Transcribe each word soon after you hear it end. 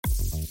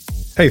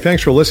Hey,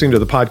 thanks for listening to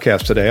the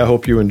podcast today. I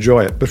hope you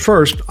enjoy it. But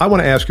first, I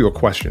want to ask you a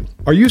question.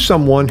 Are you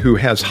someone who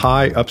has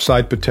high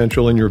upside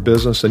potential in your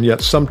business, and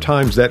yet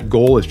sometimes that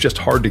goal is just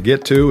hard to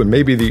get to, and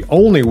maybe the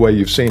only way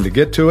you've seen to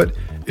get to it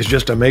is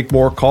just to make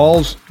more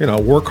calls,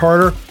 work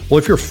harder? Well,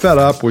 if you're fed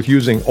up with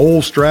using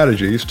old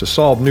strategies to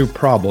solve new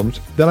problems,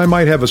 then I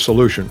might have a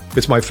solution.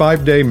 It's my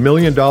 5-day $1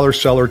 Million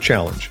Seller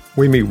Challenge.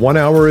 We meet 1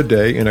 hour a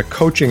day in a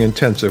coaching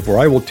intensive where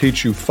I will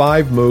teach you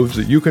 5 moves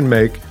that you can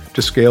make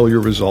to scale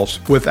your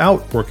results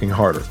without working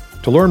harder.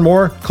 To learn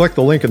more, click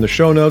the link in the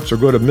show notes or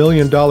go to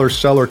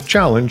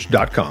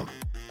 $1,000,000sellerchallenge.com.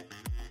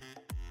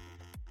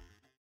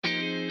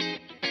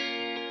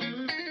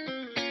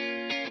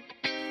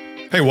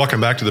 Hey,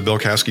 welcome back to the Bill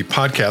Caskey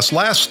Podcast.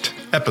 Last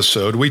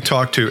episode, we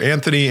talked to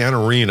Anthony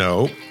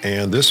Iannarino,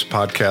 and this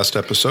podcast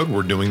episode,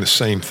 we're doing the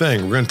same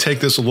thing. We're going to take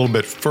this a little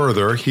bit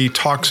further. He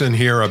talks in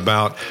here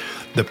about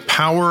the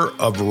power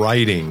of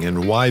writing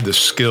and why the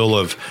skill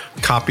of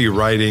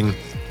copywriting,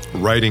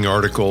 writing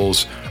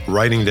articles,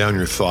 writing down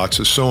your thoughts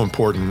is so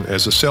important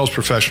as a sales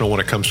professional when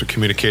it comes to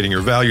communicating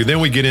your value. Then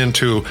we get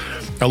into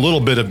a little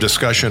bit of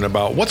discussion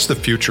about what's the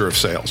future of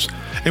sales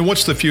and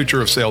what's the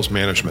future of sales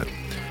management.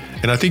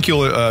 And I think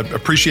you'll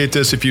appreciate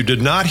this. If you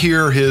did not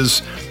hear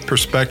his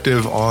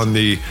perspective on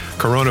the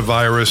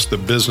coronavirus, the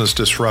business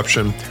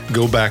disruption,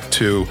 go back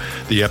to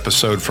the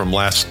episode from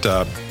last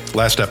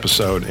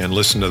episode and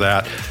listen to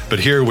that. But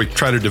here we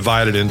try to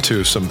divide it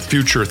into some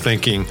future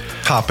thinking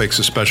topics,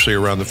 especially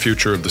around the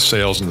future of the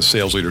sales and the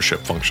sales leadership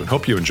function.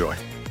 Hope you enjoy.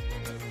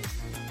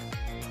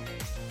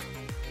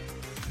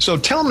 So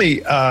tell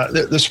me,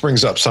 this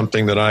brings up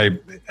something that I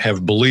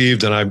have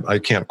believed, and I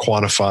can't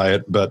quantify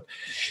it, but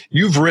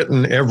you've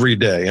written every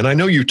day. And I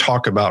know you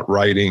talk about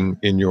writing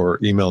in your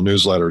email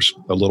newsletters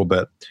a little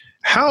bit.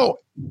 How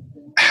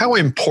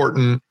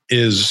important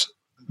is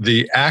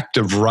the act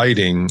of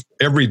writing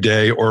every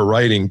day or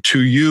writing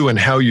to you and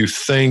how you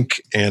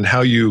think and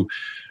how you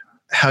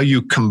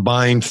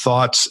combine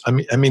thoughts? I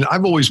mean,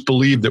 I've always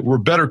believed that we're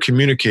better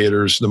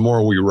communicators the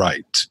more we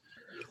write.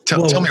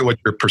 Tell me what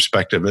your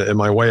perspective.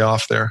 Am I way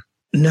off there?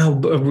 No,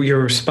 but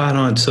you're spot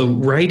on. So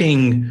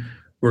writing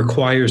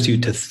requires you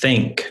to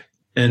think.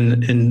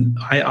 And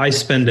I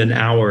spend an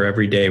hour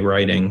every day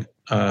writing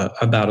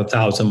about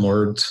 1,000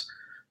 words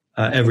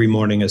every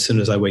morning as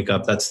soon as I wake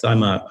up.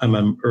 I'm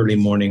an early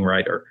morning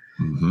writer.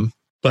 Mm-hmm.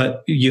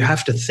 But you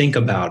have to think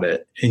about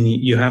it, and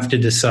you have to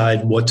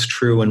decide what's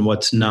true and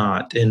what's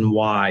not and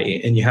why,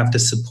 and you have to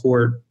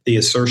support the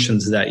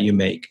assertions that you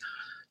make.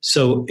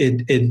 So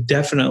it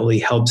definitely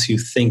helps you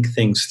think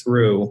things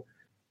through.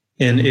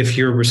 And if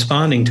you're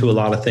responding to a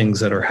lot of things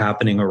that are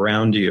happening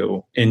around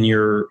you, and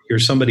you're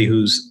somebody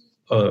who's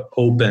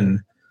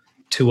open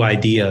to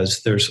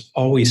ideas, there's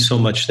always so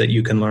much that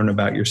you can learn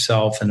about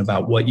yourself and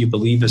about what you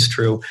believe is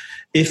true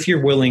if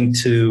you're willing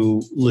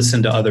to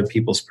listen to other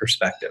people's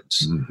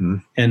perspectives. Mm-hmm.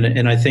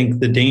 And I think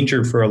the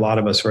danger for a lot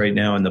of us right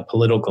now in the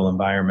political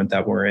environment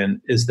that we're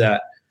in is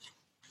that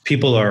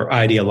people are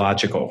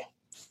ideological,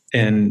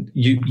 and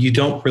you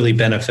don't really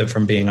benefit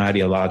from being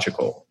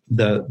ideological.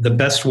 The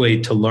best way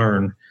to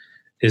learn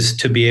is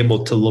to be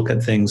able to look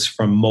at things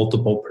from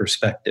multiple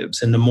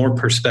perspectives. And the more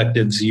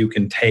perspectives you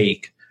can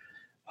take,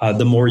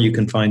 the more you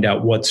can find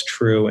out what's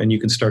true, and you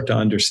can start to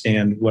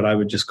understand what I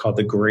would just call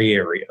the gray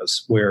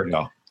areas, where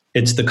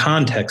it's the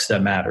context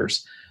that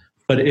matters.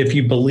 But if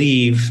you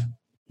believe,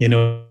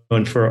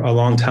 and for a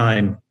long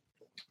time,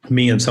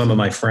 me and some of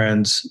my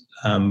friends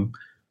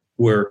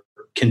were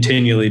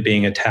continually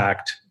being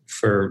attacked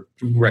for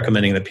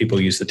recommending that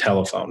people use the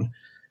telephone.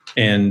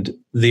 And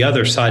the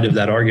other side of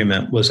that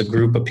argument was a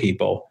group of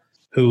people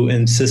who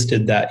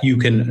insisted that you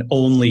can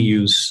only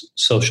use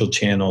social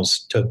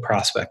channels to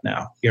prospect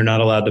now. You're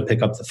not allowed to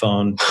pick up the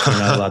phone. You're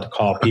not allowed to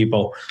call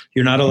people.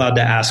 You're not allowed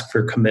to ask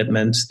for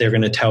commitments. They're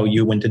going to tell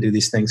you when to do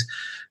these things.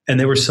 And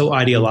they were so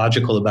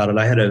ideological about it.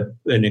 I had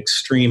an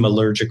extreme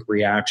allergic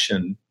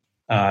reaction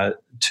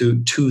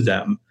to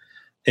them.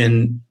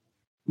 And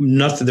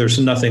there's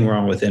nothing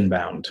wrong with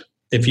inbound.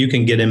 If you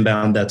can get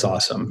inbound, that's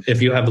awesome.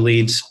 If you have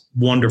leads,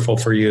 wonderful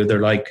for you.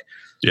 They're like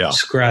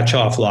scratch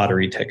off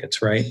lottery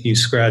tickets, right? You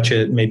scratch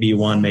it, maybe you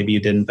won, maybe you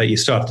didn't, but you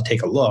still have to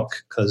take a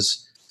look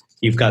because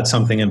you've got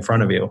something in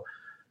front of you.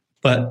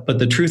 But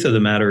the truth of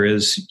the matter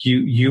is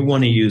you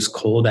want to use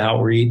cold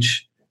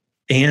outreach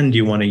and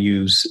you want to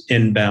use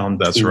inbound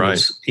That's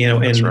tools.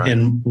 Right.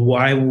 And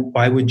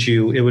why would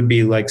you? It would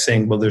be like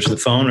saying, well, there's the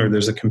phone or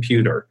there's a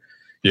computer.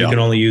 Yeah. You can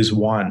only use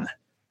one.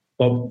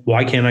 Well,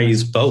 why can't I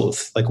use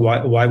both? Like,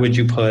 why would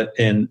you put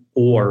an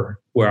or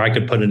where I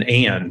could put an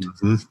and?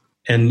 Mm-hmm.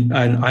 And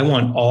I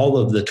want all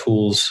of the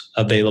tools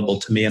available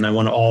to me, and I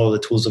want all of the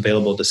tools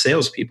available to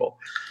salespeople.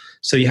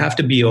 So you have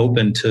to be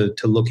open to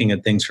looking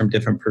at things from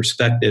different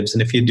perspectives.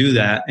 And if you do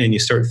that and you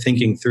start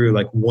thinking through,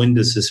 like, when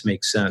does this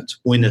make sense?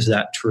 When is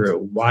that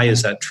true? Why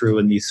is that true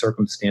in these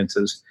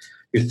circumstances?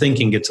 Your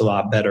thinking gets a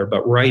lot better,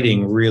 but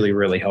writing really,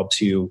 really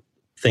helps you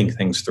think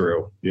things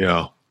through.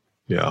 Yeah.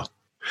 Yeah.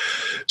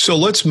 So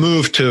let's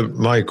move to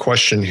my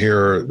question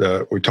here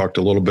that we talked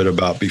a little bit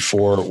about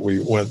before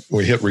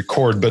we hit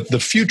record, but the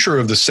future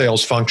of the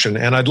sales function.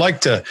 And I'd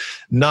like to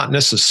not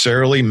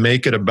necessarily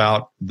make it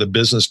about the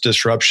business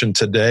disruption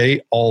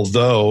today,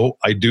 although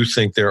I do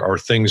think there are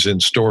things in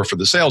store for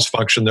the sales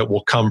function that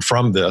will come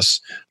from this,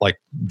 like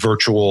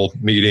virtual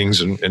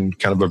meetings and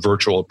kind of a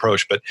virtual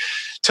approach. But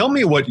tell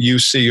me what you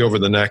see over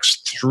the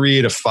next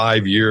 3 to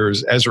 5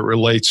 years as it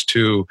relates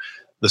to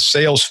the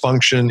sales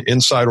function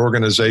inside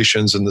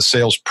organizations and the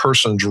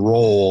salesperson's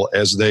role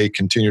as they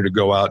continue to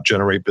go out,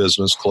 generate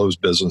business, close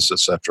business, et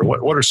cetera.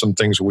 What are some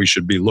things we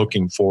should be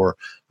looking for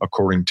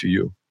according to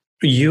you?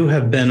 You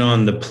have been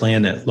on the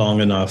planet long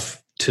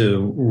enough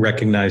to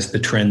recognize the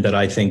trend that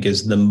I think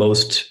is the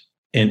most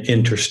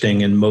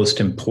interesting and most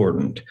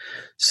important.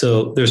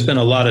 So there's been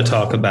a lot of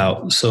talk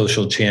about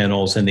social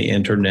channels and the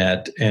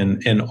internet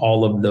and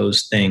all of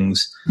those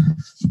things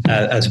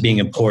as being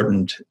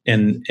important.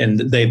 And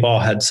they've all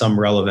had some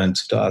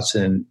relevance to us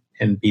in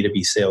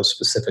B2B sales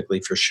specifically,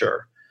 for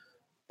sure.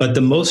 But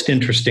the most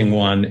interesting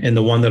one, and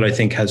the one that I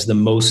think has the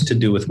most to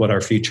do with what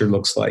our future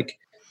looks like,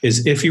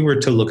 is if you were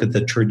to look at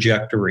the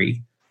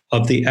trajectory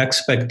of the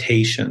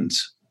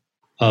expectations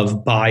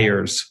of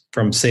buyers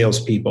from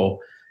salespeople,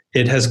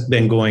 it has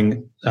been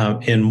going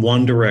in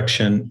one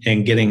direction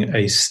and getting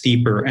a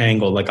steeper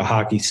angle, like a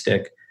hockey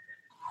stick,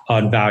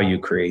 on value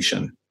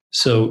creation.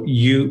 So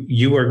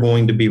you are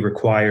going to be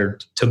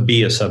required to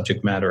be a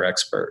subject matter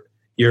expert.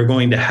 You're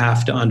going to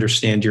have to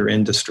understand your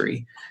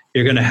industry.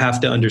 You're going to have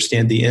to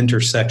understand the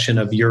intersection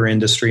of your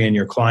industry and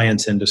your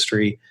client's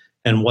industry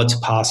and what's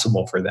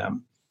possible for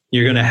them.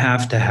 You're going to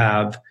have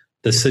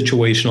the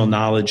situational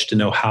knowledge to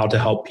know how to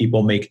help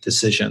people make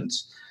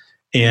decisions.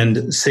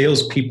 And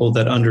salespeople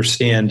that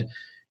understand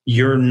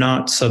you're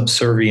not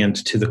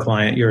subservient to the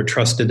client, you're a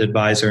trusted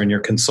advisor and you're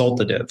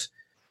consultative.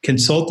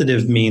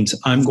 Consultative means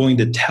I'm going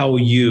to tell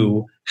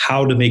you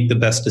how to make the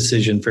best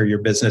decision for your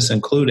business,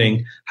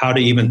 including how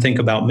to even think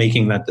about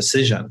making that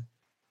decision.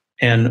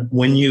 And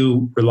when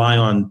you rely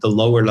on the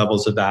lower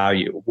levels of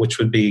value, which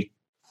would be,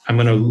 I'm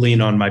going to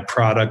lean on my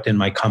product and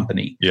my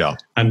company. Yeah.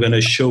 I'm going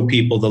to show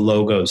people the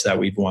logos that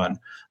we've won.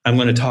 I'm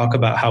going to talk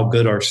about how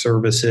good our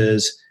service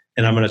is.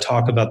 And I'm going to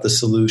talk about the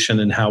solution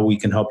and how we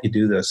can help you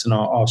do this. And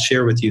I'll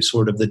share with you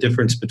sort of the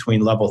difference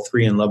between level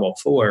 3 and level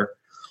 4.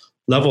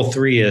 Level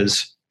 3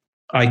 is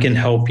I can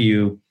help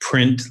you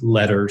print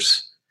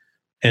letters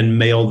and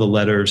mail the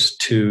letters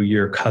to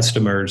your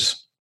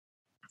customers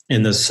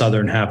in the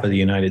southern half of the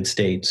United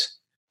States.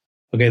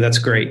 Okay, that's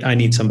great. I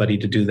need somebody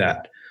to do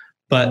that.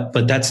 But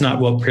that's not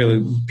what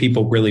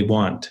people really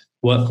want.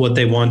 What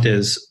they want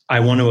is,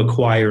 I want to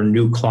acquire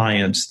new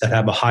clients that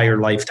have a higher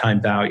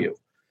lifetime value.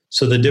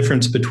 So the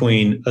difference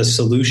between a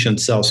solution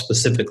sell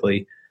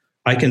specifically,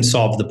 I can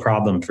solve the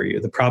problem for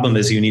you. The problem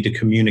is you need to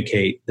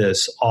communicate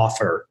this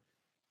offer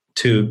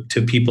to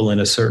people in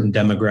a certain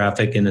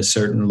demographic in a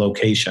certain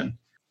location.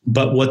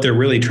 But what they're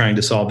really trying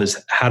to solve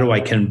is, how do I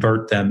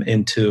convert them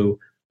into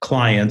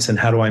clients, and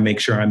how do I make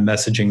sure I'm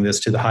messaging this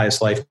to the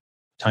highest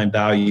lifetime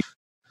value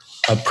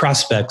of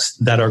prospects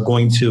that are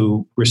going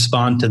to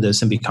respond to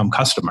this and become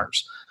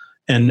customers.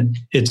 And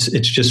it's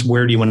just,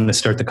 where do you want to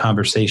start the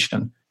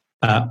conversation?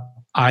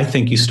 I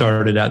think you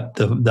started at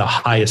the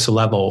highest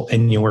level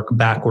and you work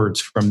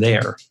backwards from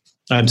there.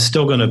 I'm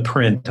still going to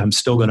print. I'm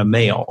still going to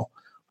mail.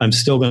 I'm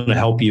still going to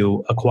help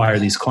you acquire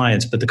these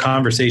clients. But the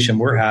conversation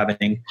we're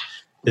having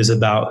is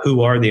about,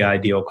 who are the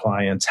ideal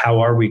clients? How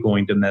are we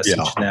going to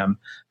message them?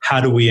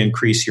 How do we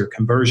increase your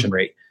conversion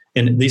rate?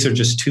 And these are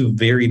just two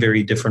very,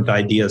 very different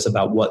ideas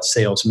about what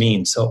sales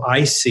means. So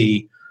I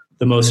see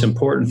the most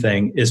important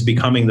thing is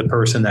becoming the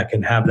person that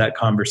can have that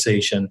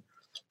conversation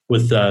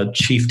with the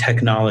chief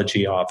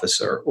technology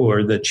officer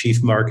or the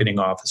chief marketing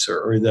officer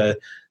or the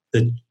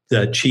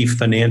chief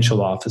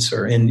financial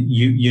officer. And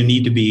you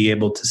need to be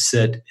able to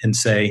sit and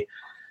say,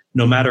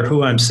 no matter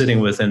who I'm sitting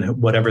with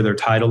and whatever their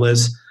title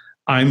is,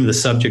 I'm the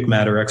subject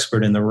matter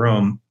expert in the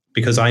room,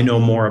 because I know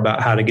more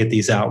about how to get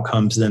these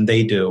outcomes than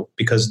they do,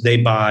 because they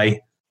buy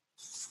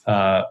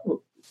an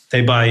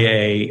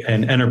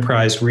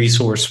enterprise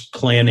resource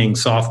planning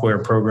software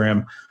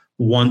program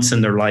once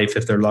in their life,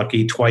 if they're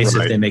lucky, twice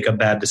if they make a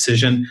bad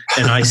decision,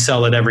 and I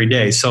sell it every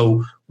day.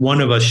 So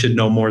one of us should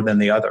know more than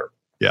the other.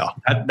 Yeah.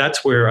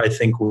 That's where I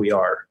think we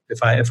are.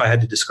 If I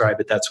had to describe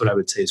it, that's what I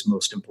would say is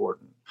most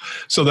important.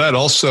 So that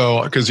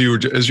also, because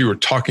as you were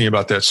talking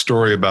about that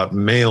story about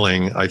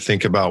mailing, I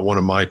think about one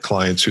of my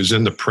clients who's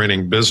in the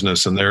printing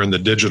business and they're in the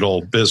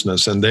digital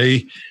business, and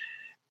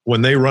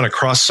when they run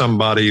across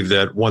somebody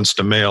that wants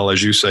to mail,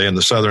 as you say, in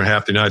the southern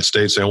half of the United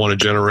States, they want to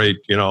generate,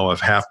 a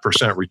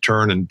 0.5%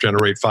 return and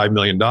generate $5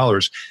 million.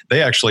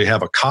 They actually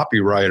have a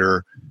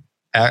copywriter,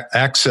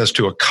 access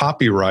to a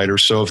copywriter.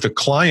 So if the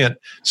client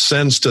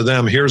sends to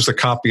them, here's the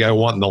copy I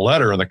want in the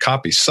letter, and the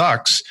copy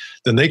sucks,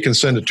 then they can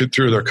send it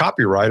through their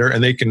copywriter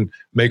and they can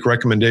make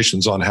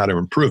recommendations on how to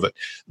improve it.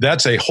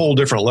 That's a whole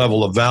different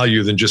level of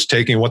value than just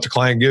taking what the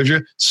client gives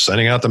you,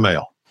 sending out the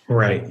mail.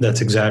 Right.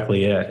 That's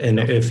exactly it. And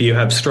if you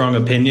have strong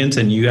opinions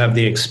and you have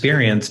the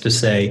experience to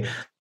say,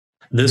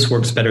 this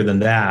works better than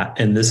that,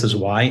 and this is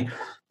why.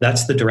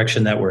 That's the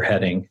direction that we're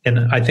heading.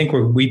 And I think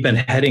we've been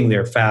heading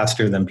there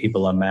faster than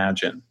people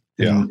imagine.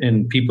 Yeah.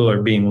 And people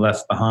are being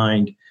left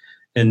behind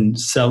and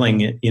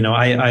selling it.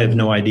 I have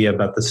no idea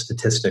about the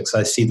statistics.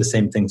 I see the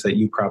same things that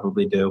you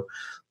probably do.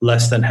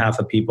 Less than half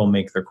of people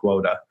make their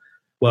quota.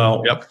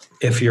 Well,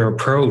 if your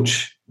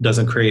approach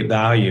doesn't create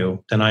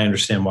value, then I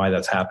understand why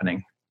that's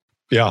happening.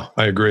 Yeah,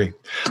 I agree.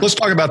 Let's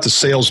talk about the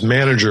sales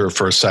manager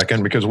for a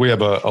second, because we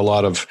have a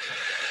lot of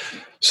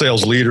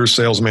sales leaders,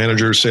 sales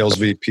managers, sales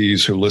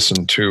VPs who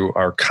listen to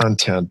our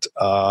content.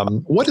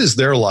 What does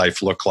their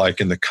life look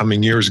like in the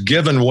coming years,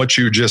 given what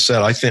you just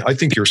said? I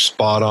think you're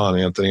spot on,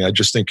 Anthony. I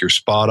just think you're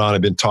spot on.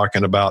 I've been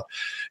talking about,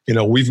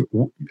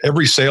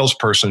 every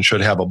salesperson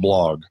should have a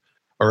blog,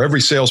 or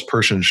every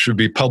salesperson should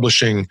be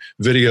publishing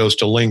videos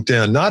to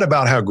LinkedIn, not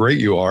about how great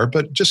you are,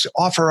 but just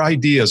offer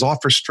ideas,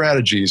 offer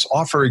strategies,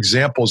 offer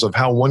examples of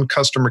how one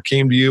customer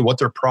came to you, what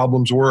their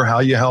problems were, how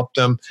you helped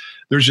them.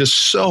 There's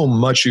just so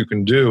much you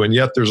can do, and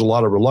yet there's a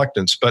lot of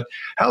reluctance. But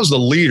how's the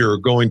leader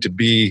going to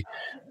be?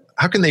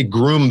 How can they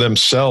groom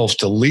themselves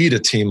to lead a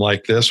team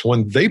like this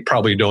when they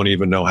probably don't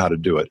even know how to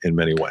do it in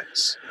many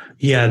ways?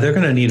 Yeah, they're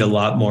going to need a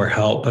lot more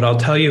help. But I'll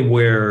tell you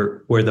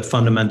where the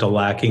fundamental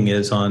lacking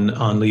is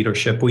on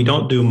leadership. We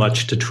don't do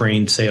much to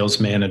train sales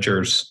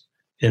managers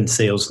and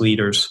sales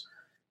leaders.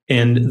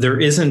 And there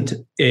isn't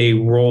a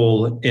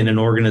role in an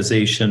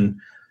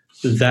organization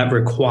that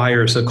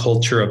requires a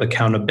culture of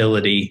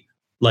accountability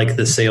like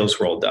the sales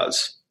role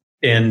does.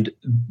 And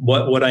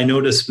what I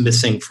notice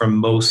missing from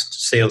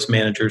most sales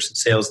managers and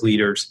sales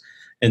leaders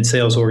and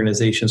sales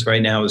organizations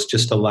right now is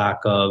just a lack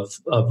of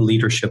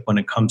leadership when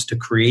it comes to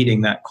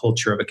creating that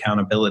culture of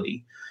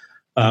accountability.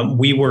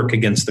 We work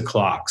against the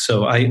clock.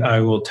 So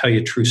I will tell you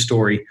a true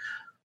story.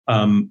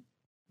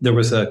 There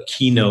was a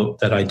keynote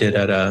that I did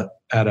at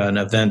an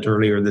event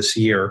earlier this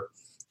year,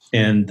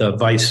 and the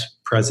vice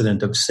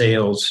president of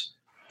sales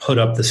put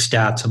up the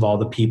stats of all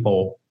the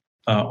people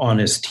on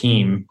his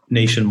team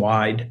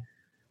nationwide.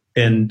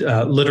 And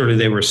literally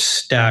they were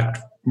stacked,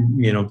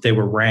 they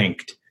were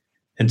ranked.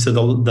 And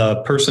so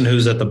the person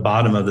who's at the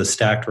bottom of the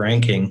stacked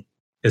ranking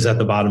is at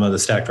the bottom of the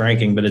stacked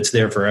ranking, but it's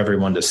there for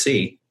everyone to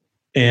see.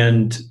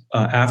 And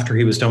after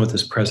he was done with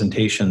his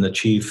presentation, the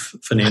chief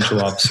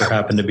financial officer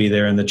happened to be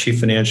there. And the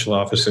chief financial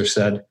officer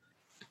said,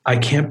 "I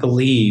can't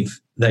believe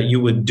that you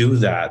would do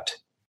that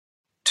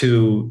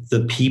to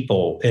the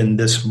people in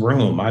this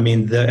room." I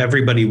mean,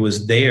 everybody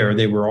was there.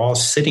 They were all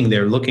sitting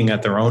there looking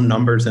at their own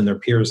numbers and their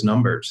peers'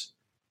 numbers.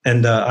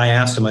 And I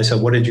asked him, I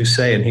said, "What did you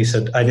say?" And he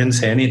said, "I didn't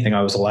say anything.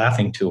 I was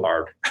laughing too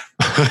hard."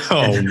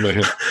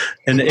 Man.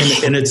 And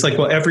it's like,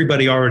 well,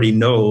 everybody already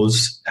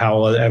knows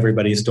how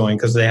everybody's doing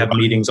because they have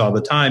meetings all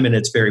the time and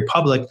it's very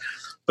public.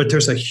 But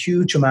there's a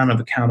huge amount of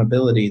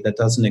accountability that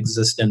doesn't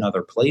exist in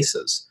other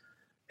places.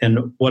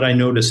 And what I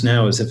notice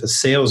now is if a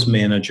sales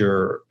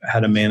manager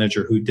had a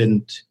manager who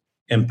didn't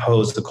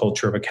impose the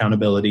culture of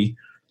accountability,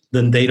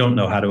 then they don't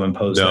know how to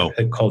impose a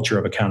culture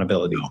of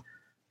accountability. No.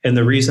 And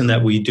the reason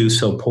that we do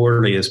so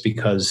poorly is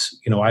because,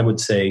 I would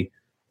say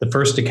the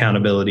first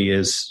accountability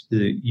is,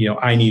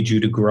 I need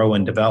you to grow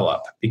and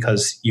develop,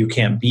 because you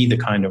can't be the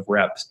kind of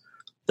rep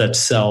that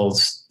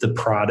sells the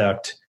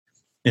product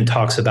and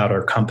talks about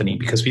our company,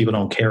 because people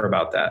don't care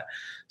about that.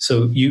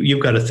 So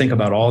you've got to think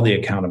about all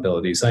the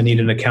accountabilities. I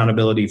need an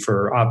accountability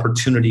for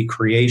opportunity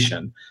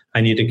creation. I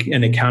need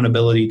an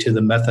accountability to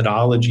the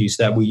methodologies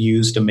that we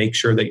use to make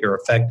sure that you're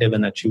effective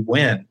and that you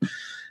win.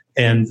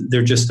 And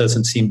there just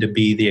doesn't seem to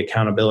be the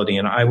accountability.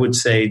 And I would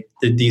say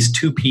that these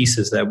two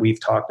pieces that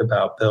we've talked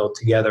about, Bill,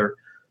 together,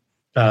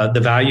 the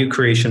value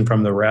creation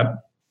from the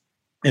rep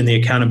and the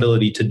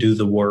accountability to do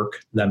the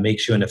work that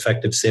makes you an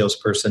effective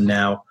salesperson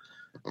now,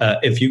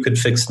 if you could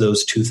fix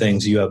those two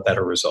things, you have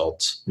better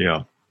results.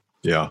 Yeah.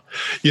 Yeah.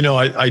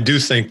 I do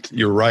think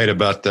you're right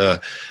about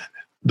the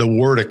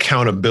word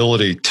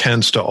accountability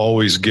tends to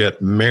always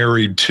get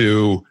married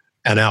to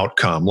an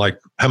outcome. Like,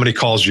 how many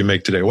calls do you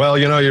make today? Well,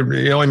 you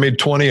only made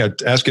 20. I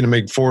asked you to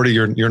make 40.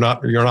 You're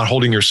not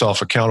holding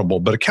yourself accountable.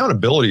 But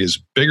accountability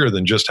is bigger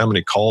than just how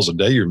many calls a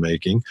day you're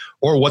making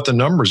or what the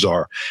numbers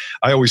are.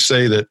 I always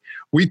say that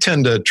we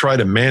tend to try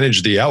to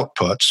manage the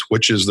outputs,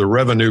 which is the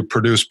revenue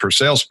produced per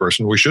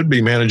salesperson. We should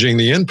be managing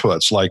the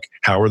inputs, like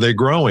how are they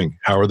growing?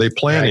 How are they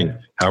planning? Right.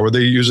 How are they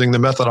using the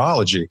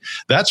methodology?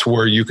 That's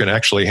where you can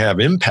actually have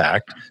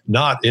impact,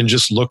 not in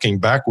just looking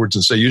backwards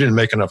and say, you didn't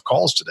make enough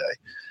calls today.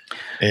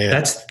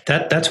 And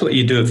that's what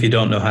you do if you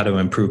don't know how to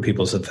improve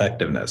people's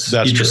effectiveness.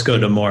 You just go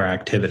to more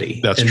activity.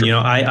 That's true.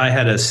 I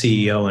had a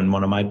CEO in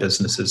one of my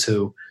businesses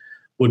who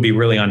would be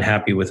really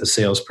unhappy with a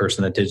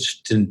salesperson that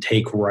didn't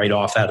take right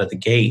off out of the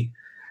gate.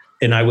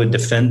 And I would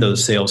defend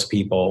those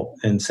salespeople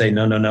and say,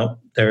 no,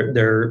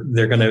 they're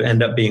going to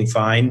end up being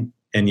fine,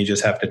 and you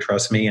just have to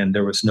trust me. And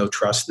there was no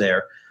trust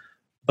there.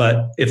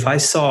 But if I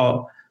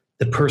saw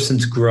the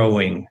person's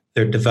growing,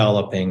 they're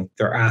developing,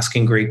 they're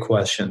asking great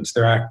questions,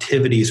 their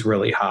activity is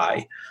really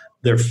high,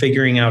 they're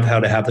figuring out how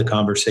to have the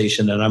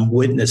conversation, and I'm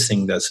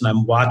witnessing this and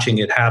I'm watching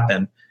it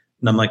happen,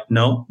 and I'm like,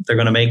 no, they're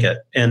going to make it.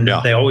 And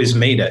they always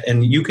made it.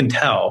 And you can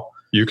tell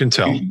You can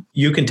tell.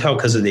 You can tell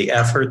because of the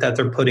effort that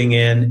they're putting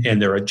in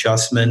and their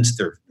adjustments.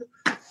 They're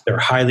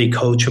highly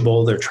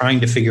coachable. They're trying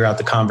to figure out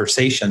the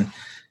conversation.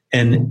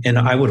 And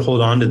I would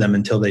hold on to them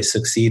until they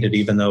succeeded,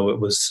 even though it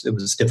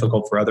was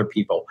difficult for other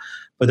people.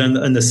 But then,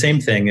 and the same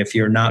thing, if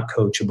you're not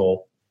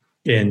coachable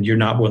and you're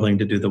not willing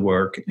to do the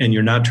work and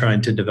you're not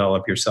trying to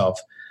develop yourself,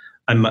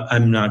 I'm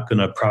not going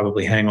to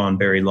probably hang on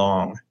very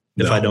long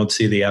if I don't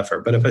see the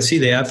effort. But if I see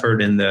the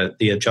effort and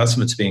the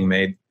adjustments being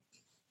made,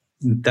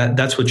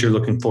 that's what you're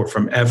looking for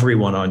from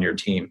everyone on your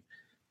team.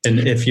 And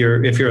if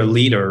you're a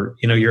leader,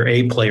 your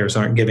A players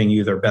aren't giving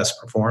you their best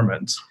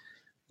performance.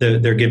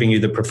 They're giving you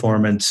the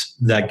performance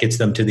that gets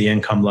them to the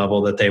income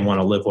level that they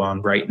want to live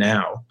on right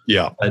now.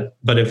 Yeah.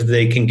 But if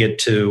they can get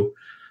to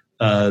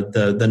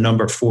the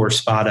number 4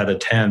 spot out of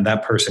 10,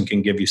 that person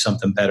can give you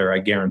something better. I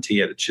guarantee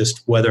it. It's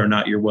just whether or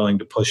not you're willing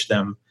to push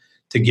them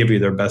to give you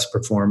their best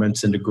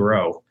performance and to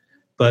grow.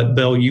 But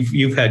Bill,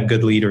 you've had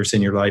good leaders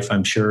in your life,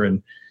 I'm sure,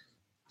 and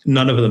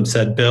none of them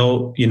said,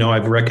 Bill,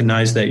 I've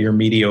recognized that you're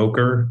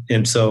mediocre,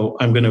 and so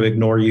I'm going to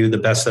ignore you the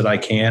best that I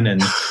can,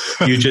 and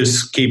you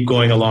just keep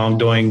going along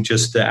doing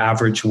just the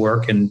average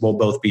work, and we'll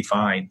both be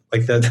fine.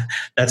 Like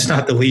that's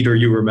not the leader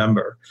you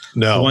remember.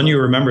 No. The one you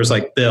remember is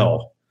like,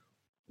 Bill,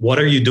 what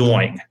are you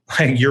doing?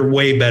 Like, you're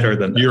way better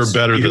than this. You're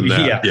better than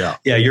that.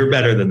 Yeah, you're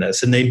better than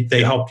this. And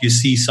they help you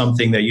see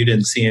something that you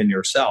didn't see in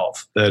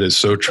yourself. That is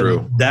so true.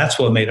 And that's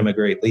what made him a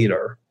great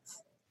leader,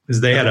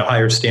 because they had a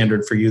higher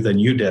standard for you than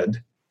you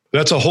did.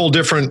 That's a whole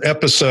different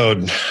episode,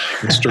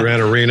 Mr.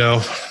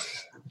 Iannarino.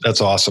 That's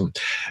awesome.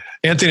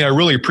 Anthony, I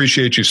really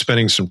appreciate you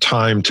spending some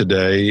time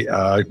today,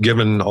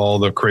 given all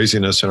the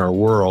craziness in our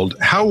world.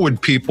 How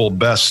would people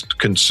best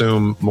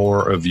consume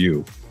more of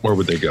you? Where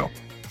would they go?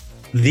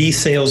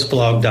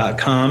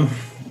 thesalesblog.com.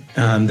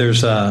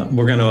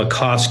 We're going to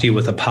accost you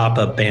with a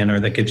pop-up banner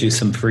that gives you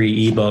some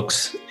free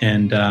ebooks,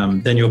 and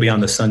then you'll be on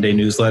the Sunday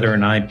newsletter.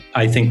 And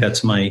I think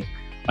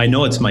I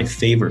know it's my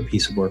favorite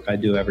piece of work I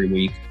do every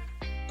week.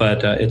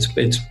 But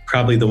it's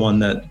probably the one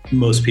that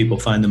most people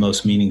find the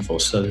most meaningful.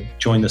 So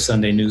join the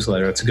Sunday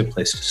newsletter. It's a good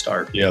place to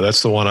start. Yeah,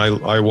 that's the one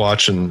I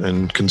watch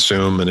and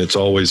consume, and it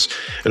always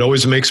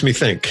makes me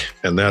think.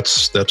 And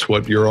that's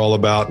what you're all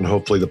about, and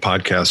hopefully the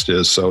podcast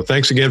is. So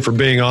thanks again for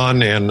being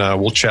on, and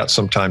we'll chat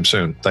sometime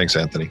soon. Thanks,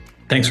 Anthony.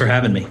 Thanks for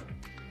having me.